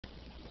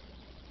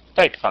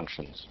Date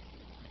functions.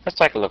 Let's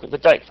take a look at the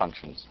date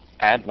functions.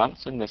 Add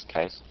months in this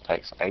case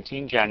takes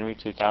 18 January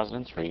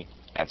 2003,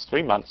 adds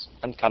 3 months,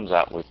 and comes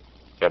out with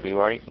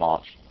February,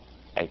 March,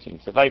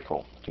 18th of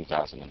April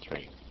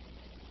 2003.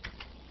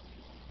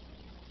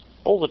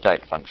 All the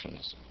date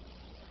functions.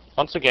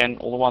 Once again,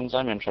 all the ones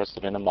I'm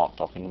interested in are marked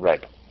off in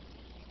red.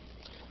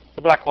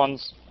 The black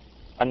ones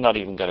I'm not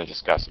even going to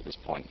discuss at this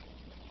point.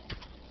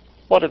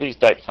 What do these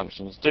date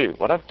functions do?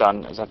 What I've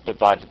done is I've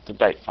divided the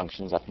date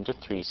functions up into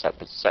 3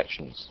 separate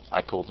sections.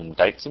 I call them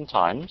dates and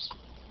times,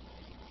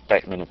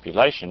 date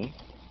manipulation,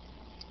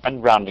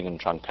 and rounding and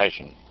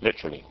truncation,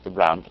 literally the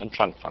round and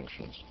trunc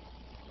functions.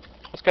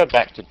 Let's go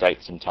back to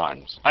dates and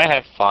times. I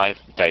have 5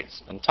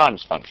 dates and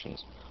times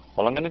functions.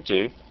 All I'm going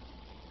to do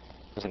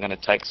is I'm going to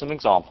take some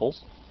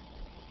examples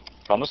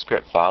from a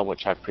script file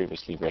which I've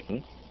previously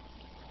written,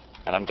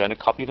 and I'm going to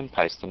copy and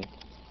paste them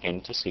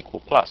into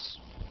SQL+.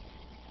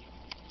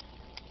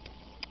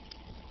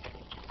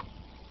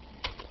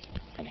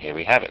 And here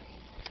we have it.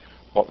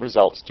 What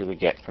results do we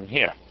get from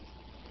here?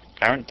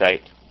 Current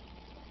date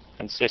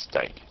and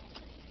sysdate.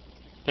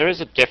 There is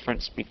a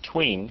difference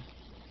between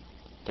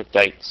the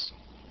dates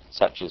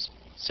such as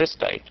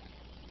sysdate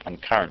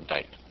and current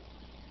date,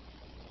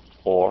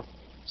 or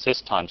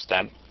sys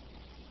timestamp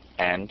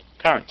and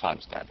current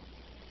timestamp.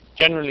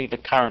 Generally, the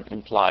current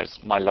implies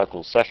my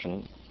local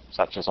session,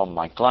 such as on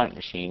my client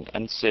machine,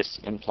 and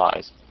sys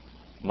implies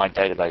my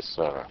database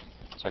server.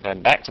 So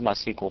going back to my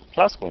SQL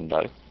Plus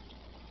window,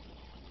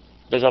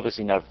 there's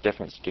obviously no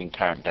difference between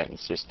current date and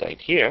sysdate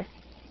here.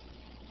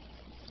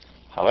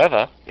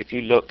 However, if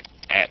you look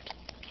at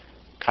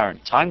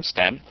current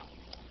timestamp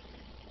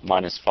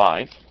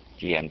 -5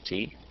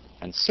 GMT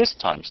and sys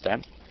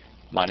timestamp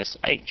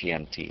 -8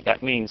 GMT,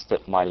 that means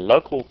that my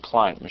local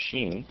client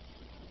machine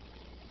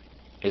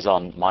is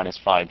on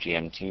 -5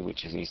 GMT,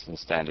 which is Eastern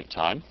Standard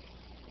Time,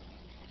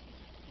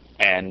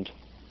 and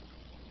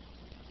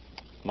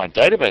my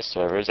database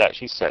server is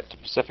actually set to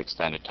Pacific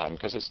Standard Time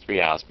because it's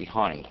 3 hours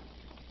behind.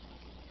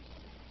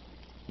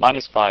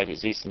 -5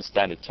 is Eastern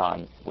Standard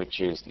Time, which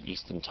is the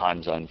Eastern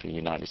Time Zone for the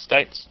United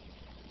States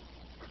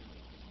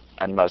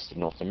and most of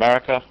North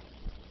America.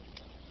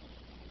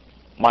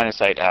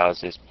 -8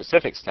 hours is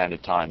Pacific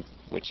Standard Time,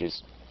 which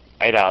is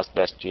 8 hours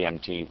best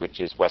GMT, which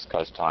is West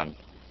Coast time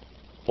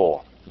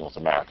for North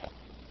America.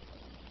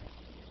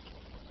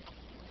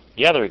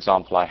 The other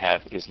example I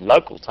have is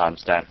local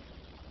timestamp,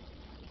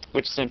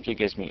 which simply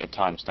gives me a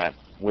timestamp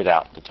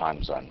without the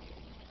time zone.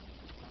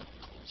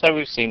 So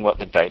we've seen what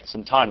the dates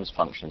and times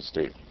functions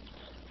do.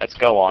 Let's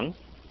go on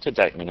to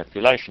date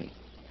manipulation.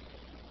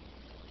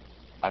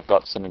 I've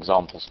got some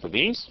examples for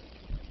these.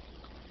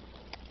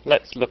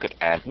 Let's look at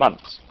add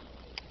months.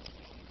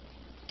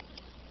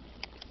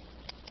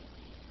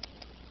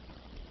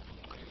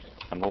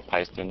 And we'll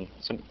paste in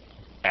some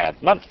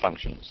add month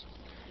functions.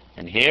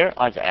 And here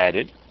I've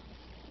added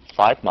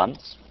 5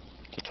 months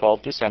to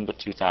 12 December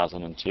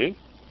 2002,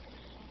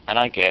 and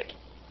I get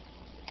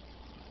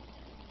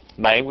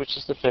May, which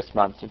is the 5th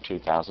month of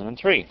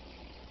 2003.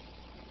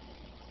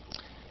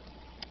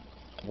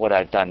 What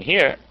I've done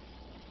here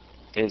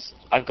is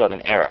I've got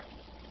an error.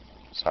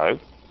 So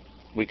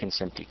we can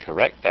simply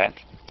correct that,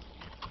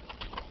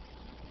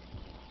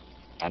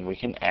 and we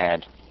can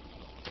add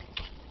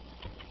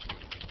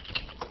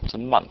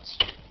some months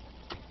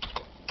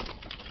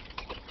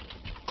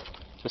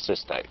to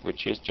sysdate,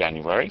 which is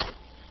January,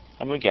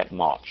 and we get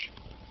March.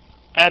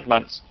 Add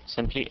months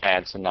simply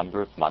adds the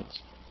number of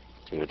months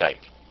to a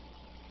date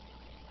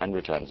and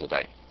returns a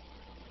date.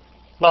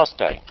 Last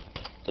day.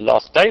 The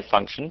last day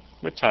function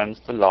returns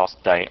the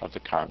last day of the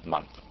current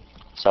month.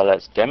 So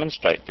let's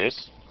demonstrate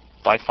this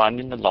by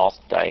finding the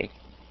last day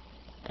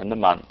and the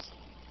month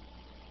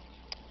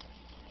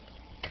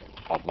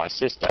of my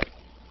sysdate.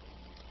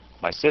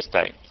 My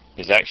sysdate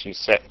is actually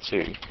set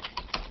to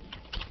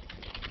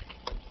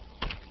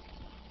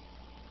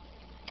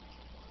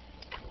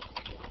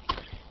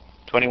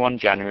 (21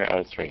 January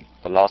 03).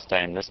 The last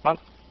day in this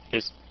month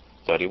is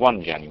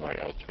 31 January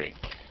 03.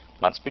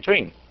 Months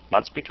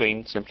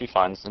between simply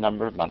finds the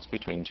number of months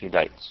between 2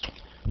 dates.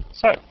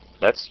 So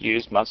let's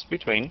use months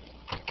between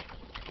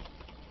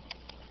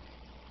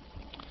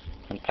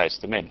and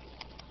paste them in.